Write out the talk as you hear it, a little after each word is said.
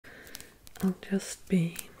I'll just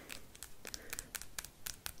be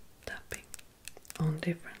tapping on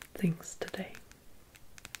different things today,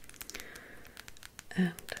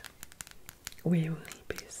 and we will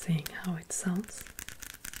be seeing how it sounds.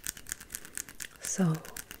 So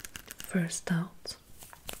first out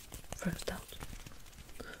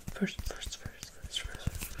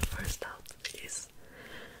is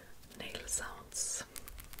nail sounds.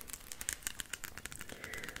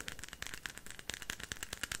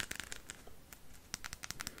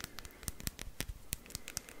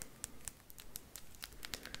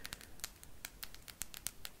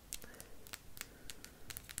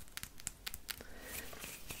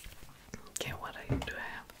 Okay, what do I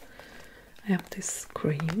have? I have this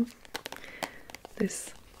cream.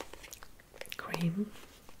 This cream,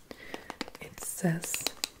 it says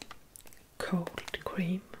cold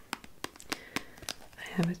cream. I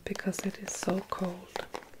have it because it is so cold.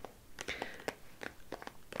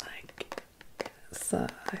 Like, so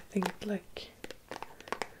I think like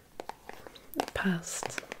the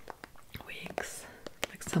past weeks,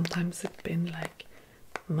 like sometimes it's been like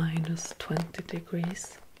minus 20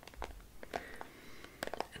 degrees.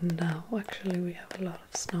 And now actually we have a lot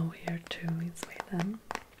of snow here too in Sweden.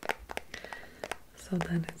 So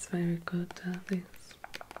then it's very good to have this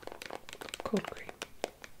cold cream.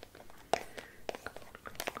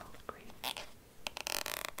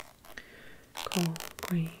 Cold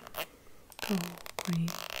cream.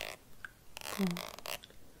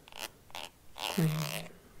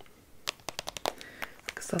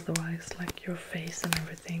 Because otherwise like your face and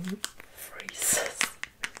everything freezes.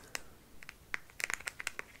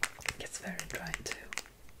 It gets very dry too.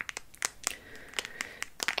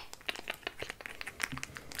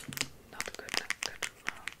 Not good.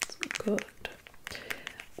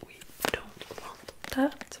 We don't want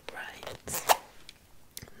that, right?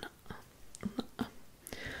 No.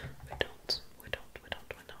 We don't.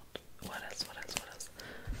 What else?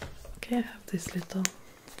 Okay, I have this little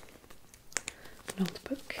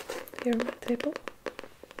notebook here on my table.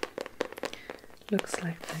 Looks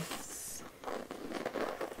like this.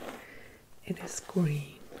 It is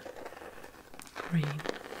green.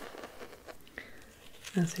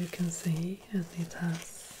 As you can see, and it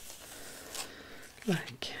has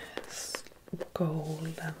like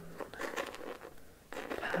golden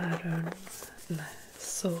pattern,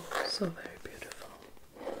 so very beautiful,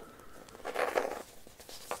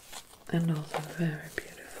 and also very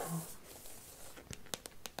beautiful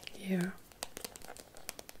here.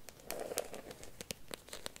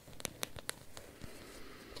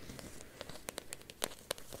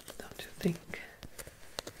 Don't you think?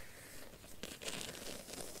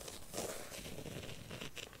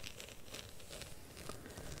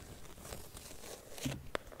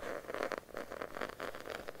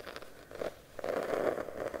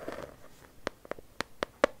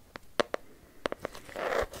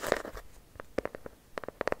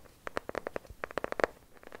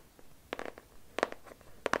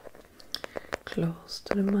 Close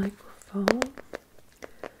to the microphone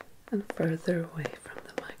and further away from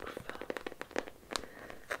the microphone.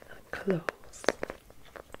 And close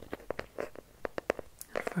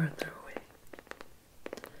and further away.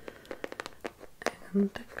 And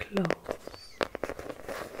close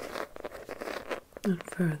and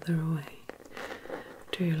further away.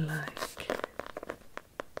 Do you like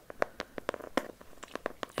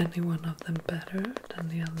any one of them better than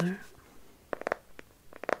the other?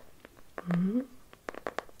 You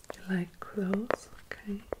like close?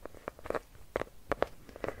 Okay.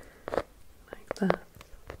 Like that.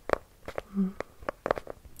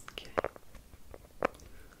 Okay.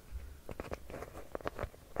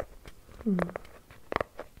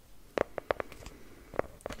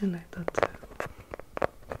 I like that too.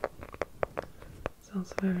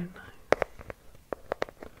 Sounds very nice.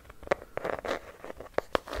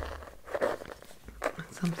 And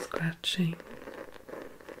some scratching.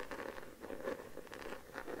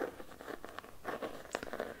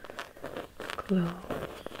 Close.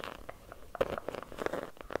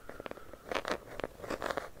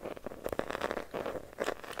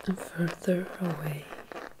 And further away.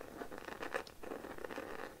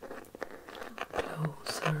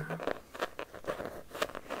 Closer.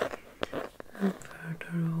 And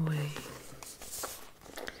further away.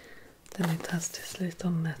 Then it has this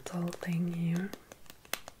little metal thing here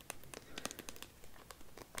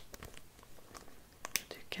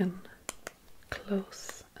that you can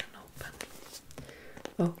close and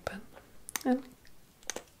open and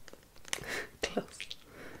close,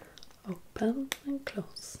 open and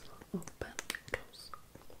close, open, close,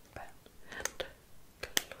 open and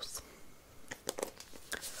close.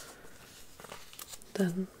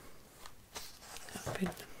 Then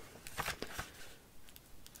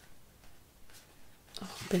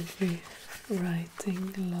been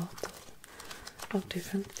rewriting a lot of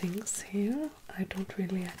different things here. I don't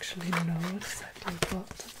really actually know exactly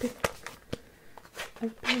what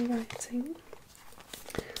I've been writing,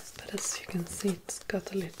 but as you can see, it's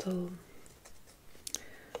got a little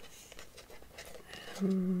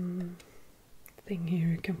thing here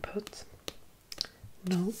you can put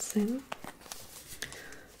notes in,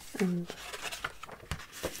 and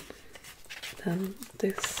then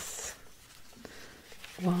this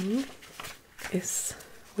one is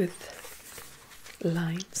with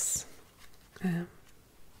lines.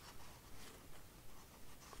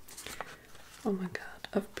 Oh my god,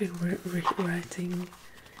 I've been rewriting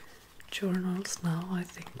journals now, I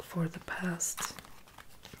think, for the past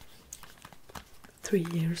 3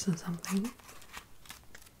 years or something.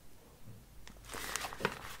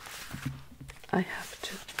 I have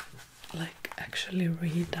to like actually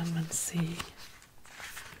read them and see.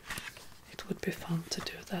 It would be fun to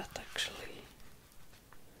do that actually.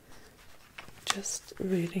 Just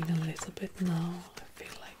reading a little bit now, I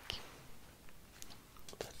feel like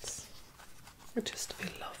I just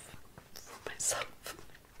feel love for myself.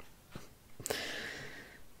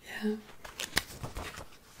 Yeah.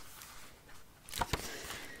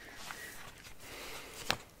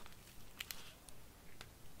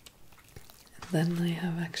 And then I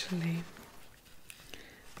have actually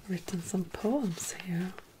written some poems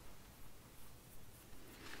here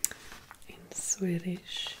in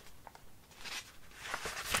Swedish.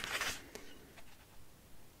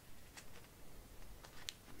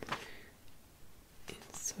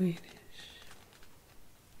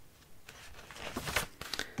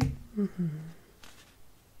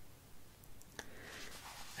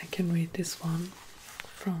 I can read this one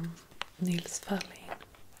from Malin.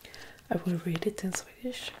 I will read it in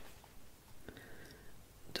Swedish.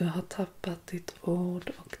 Du har tappat ditt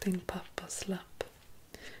ord och din pappas lapp.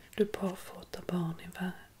 Du barfota barn i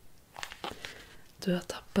värld. Du har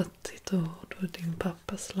tappat ditt ord och din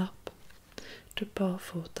pappas lapp. Du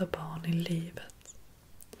barfota barn i livet.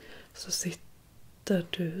 Så sitter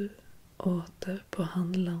du åter på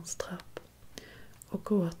handlarns trapp och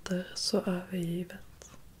gråter så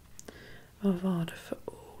övergivet. Vad var det för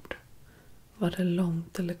ord? Var det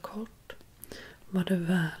långt eller kort? Var det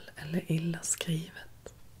väl eller illa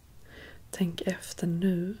skrivet? Tänk efter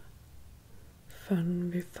nu,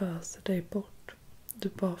 förrän vi föser dig bort. Du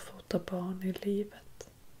barfota barn i livet.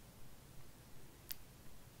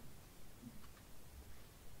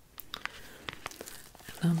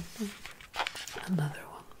 Another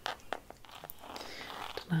one.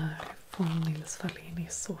 Den här från Malin är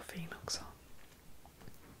så fin också.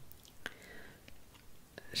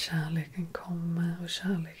 Kärleken kommer och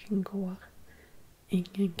kärleken går.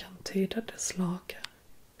 Ingen kan tyda dess lagar.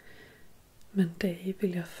 Men dig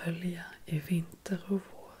vill jag följa i vinter och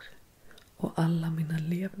vår och alla mina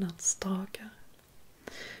levnadsdagar.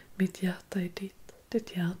 Mitt hjärta är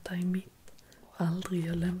ditt hjärta är mitt och aldrig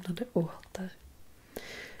jag lämnar det åter.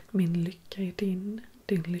 Min lycka är din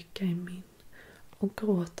lycka är min och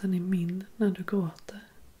gråten är min när du gråter.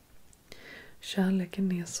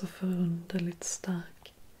 Kärleken är så förunderligt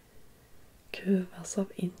stark, kuvas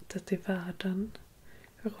av intet i världen.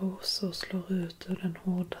 Rosor slår ut ur den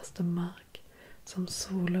hårdaste mark som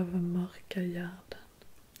sol över mörka gärden.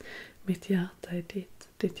 Mitt hjärta är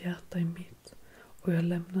ditt hjärta är mitt och jag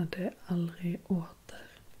lämnar det aldrig åter.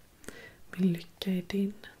 Min lycka är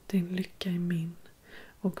din lycka är min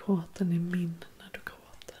och gråten är min när du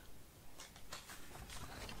gråter.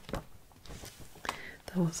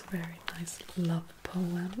 That was a very nice love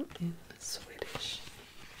poem in Swedish.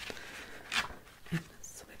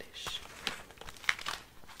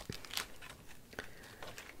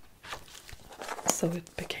 So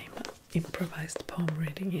it became an improvised poem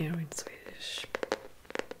reading here in Swedish.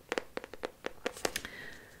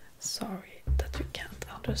 Sorry that you can't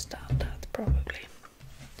understand that, probably.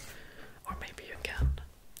 Or maybe you can.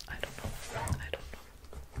 I don't know.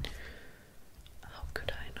 How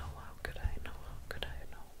could I know?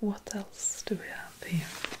 What else do we have here?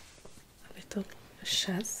 A little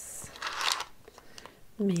chess.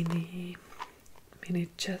 Mini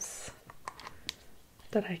chess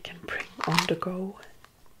that I can bring on the go.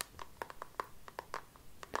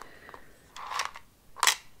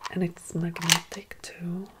 And it's magnetic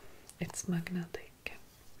too. It's magnetic.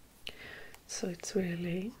 So it's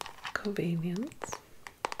really convenient.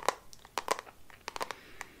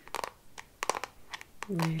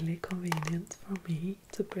 Really convenient for me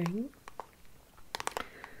to bring.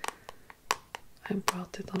 I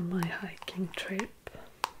brought it on my hiking trip.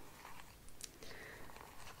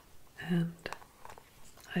 And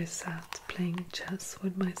I sat playing chess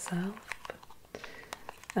with myself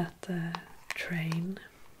at the train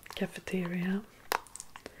cafeteria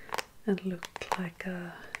and looked like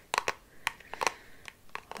a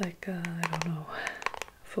I don't know,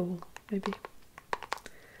 fool maybe,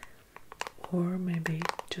 or maybe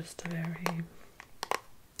just a very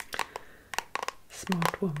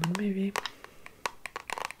smart woman maybe.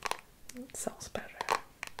 It sounds better.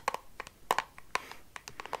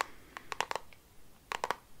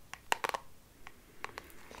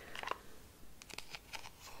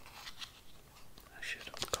 I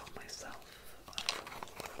shouldn't call myself a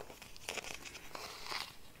fool.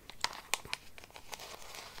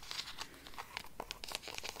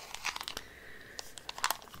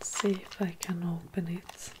 Let's see if I can open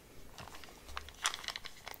it.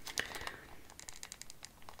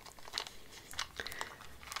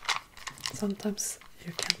 Sometimes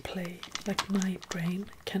you can play, like my brain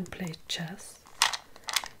can play chess,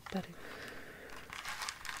 but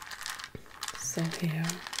so here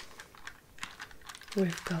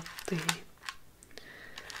we've got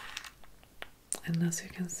and as you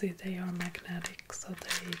can see they are magnetic, so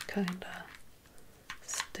they kinda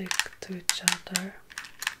stick to each other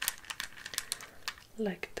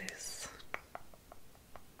like this.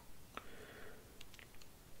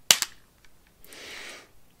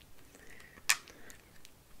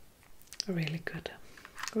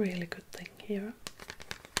 Really good thing here.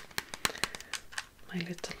 My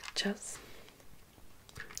little chess.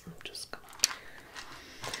 I'm just gonna.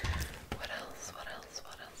 What else?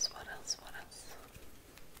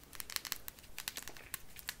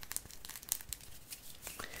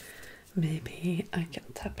 Maybe I can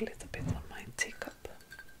tap a little bit on my teacup.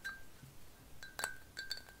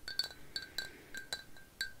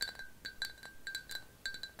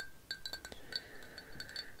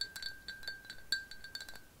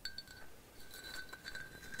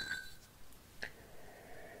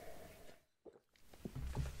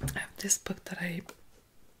 I have this book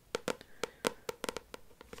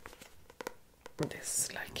this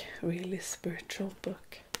like really spiritual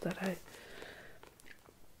book that I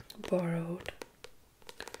borrowed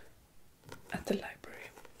at the library.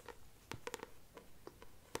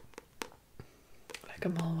 Like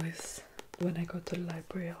I'm always, when I go to the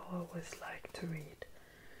library, I always like to read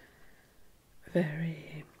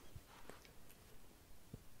very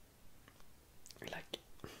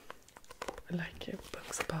like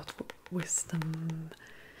books about wisdom.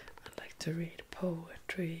 I like to read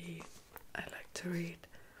poetry. I like to read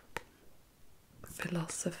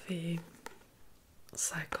philosophy,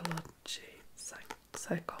 psychology.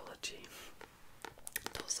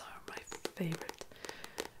 Those are my favorite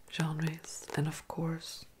genres, and of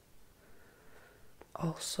course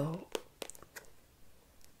also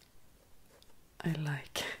I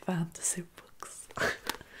like fantasy books.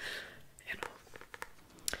 You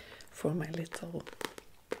know, for my little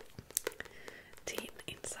teen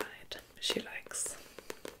inside, she likes,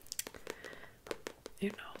 you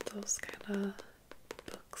know, those kind of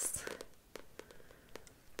books.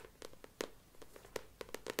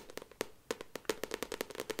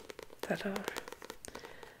 That are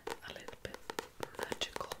a little bit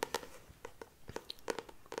magical.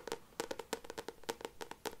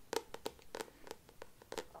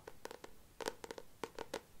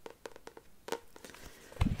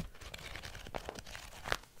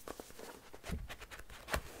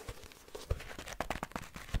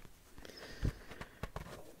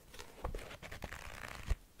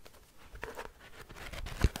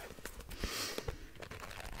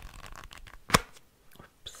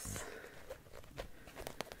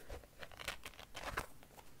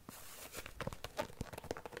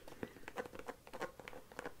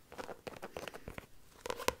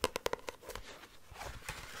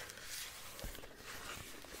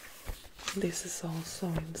 This is also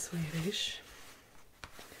in Swedish.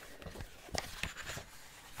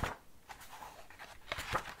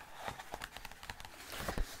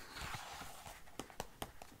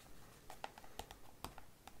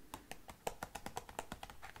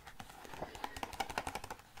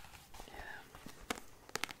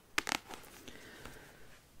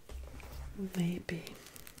 Maybe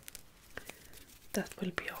that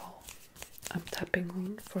will be all I'm tapping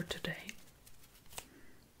on for today.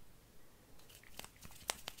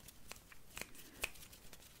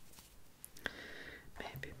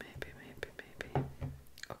 Maybe.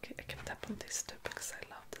 Okay, I can tap on this too because I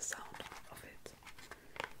love the sound of it.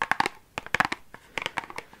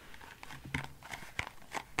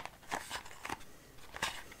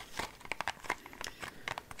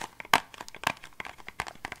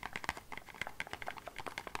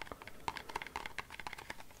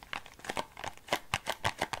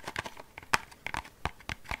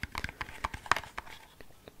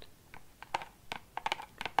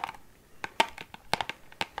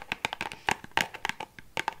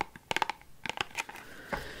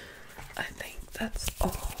 I think that's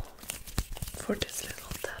all for this